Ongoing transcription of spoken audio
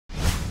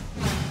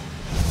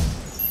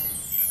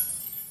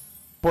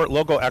support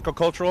local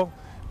agricultural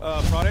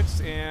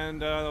products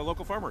and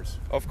local farmers?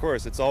 Of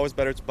course, it's always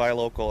better to buy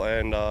local,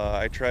 and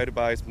I try to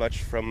buy as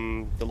much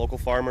from the local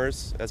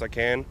farmers as I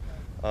can.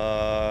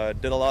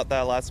 Did a lot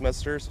that last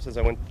semester since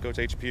I went to go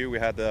to HPU. We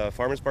had the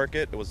farmers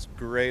market. It was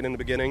great in the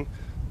beginning.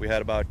 We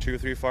had about 2 or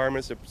 3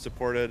 farmers that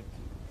supported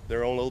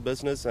their own little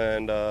business,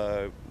 and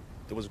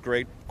it was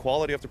great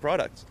quality of the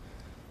products.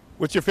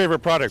 What's your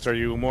favorite products? Are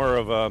you more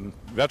of a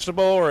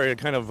vegetable or a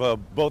kind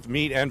of both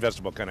meat and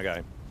vegetable kind of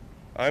guy?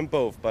 I'm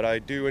both, but I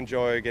do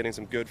enjoy getting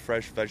some good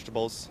fresh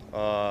vegetables,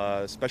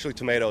 especially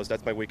tomatoes.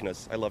 That's my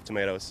weakness. I love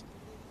tomatoes.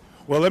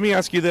 Well, let me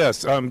ask you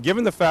this.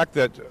 Given the fact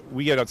that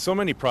we get so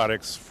many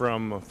products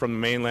from the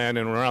mainland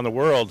and around the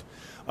world,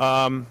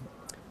 the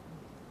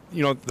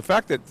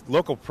fact that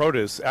local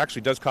produce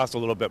actually does cost a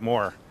little bit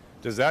more,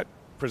 does that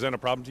present a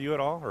problem to you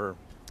at all? Or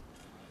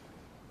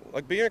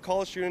Like being a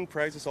college student,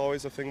 price is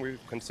always a thing we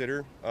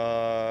consider,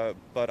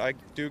 but I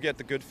do get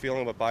the good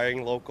feeling about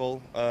buying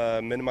local,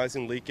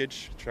 minimizing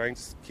leakage, trying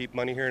to keep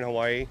money here in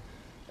Hawaii,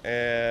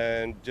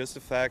 and just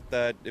the fact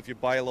that if you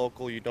buy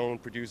local, you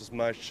don't produce as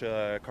much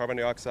carbon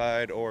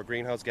dioxide or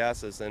greenhouse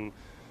gases, and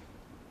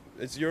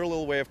it's your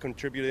little way of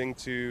contributing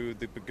to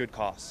the good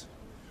cause.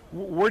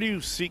 where do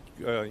you seek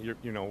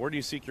where do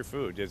you seek your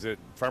food? Is it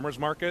farmers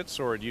markets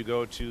or do you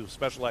go to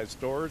specialized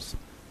stores?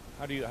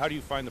 How do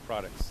you find the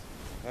products?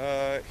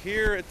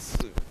 Here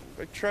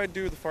I try to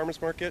do the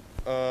farmers market,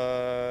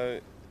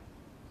 but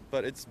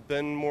it's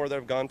been more that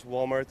I've gone to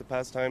Walmart the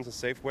past times and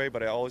Safeway,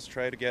 but I always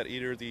try to get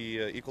either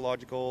the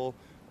ecological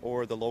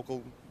or the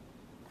local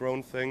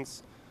grown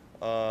things.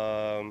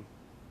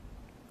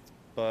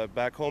 But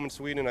back home in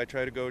Sweden, I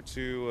try to go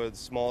to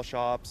small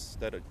shops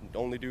that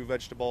only do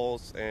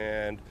vegetables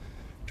and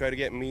try to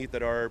get meat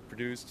that are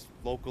produced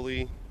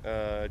locally,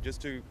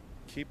 just to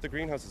keep the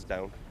greenhouses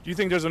down. Do you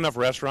think there's enough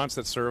restaurants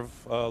that serve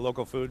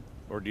local food,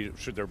 or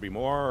should there be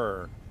more?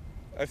 Or?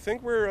 I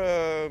think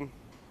we're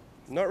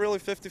not really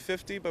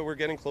 50-50, but we're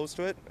getting close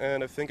to it,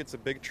 and I think it's a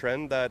big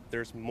trend that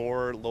there's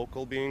more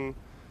local being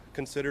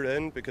considered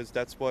in, because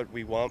that's what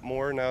we want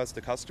more now as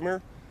the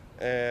customer,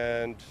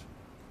 and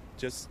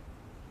just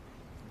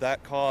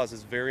that cause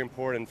is very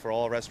important for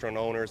all restaurant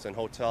owners and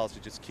hotels to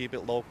just keep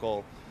it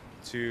local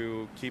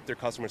to keep their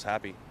customers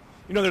happy.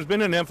 There's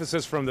been an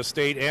emphasis from the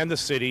state and the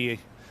city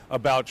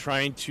about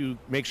trying to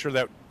make sure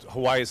that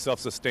Hawaii is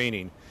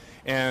self-sustaining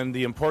and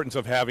the importance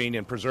of having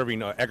and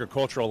preserving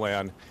agricultural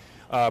land,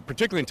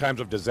 particularly in times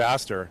of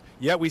disaster.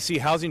 Yet we see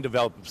housing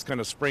developments kind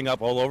of spring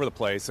up all over the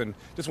place, and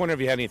just wondering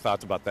if you had any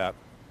thoughts about that.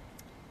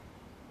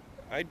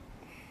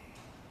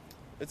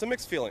 It's a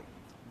mixed feeling,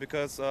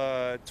 because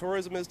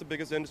tourism is the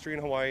biggest industry in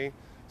Hawaii,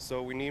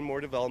 so we need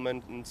more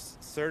development in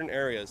certain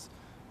areas.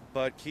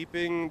 But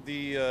keeping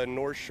the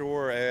North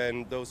Shore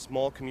and those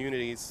small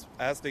communities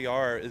as they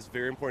are is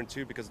very important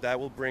too, because that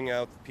will bring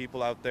out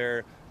people out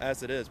there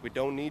as it is. We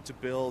don't need to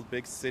build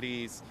big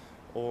cities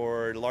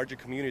or larger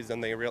communities than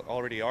they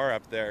already are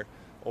up there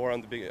or on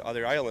the big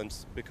other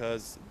islands,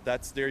 because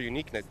that's their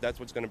uniqueness. That's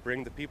what's going to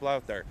bring the people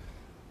out there.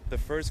 The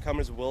first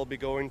comers will be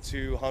going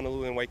to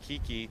Honolulu and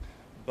Waikiki,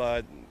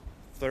 but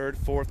third,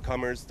 fourth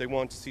comers, they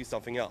want to see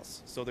something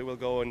else. So they will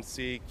go and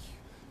take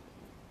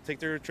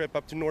their trip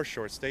up to North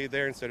Shore, stay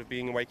there instead of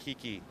being in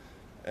Waikiki,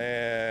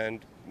 and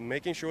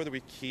making sure that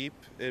we keep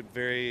it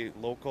very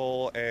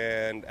local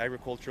and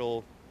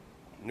agricultural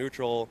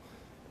neutral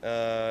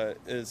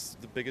is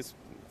the biggest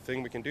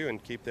thing we can do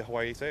and keep the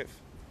Hawaii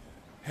safe.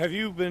 Have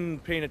you been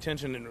paying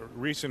attention in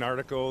recent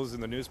articles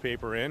in the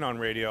newspaper and on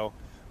radio,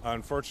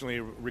 unfortunately,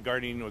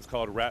 regarding what's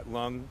called Rat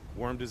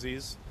Lungworm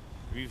disease?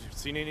 Have you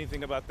seen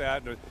anything about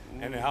that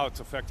and how it's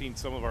affecting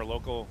some of our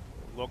local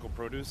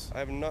produce? I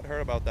have not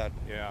heard about that.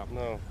 Yeah.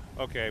 No.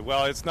 Okay,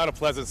 well, it's not a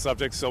pleasant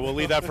subject, so we'll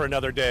leave that for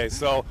another day.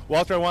 So,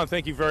 Walter, I want to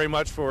thank you very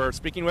much for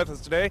speaking with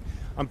us today.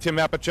 I'm Tim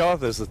Apicella.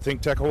 This is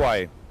ThinkTech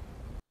Hawaii.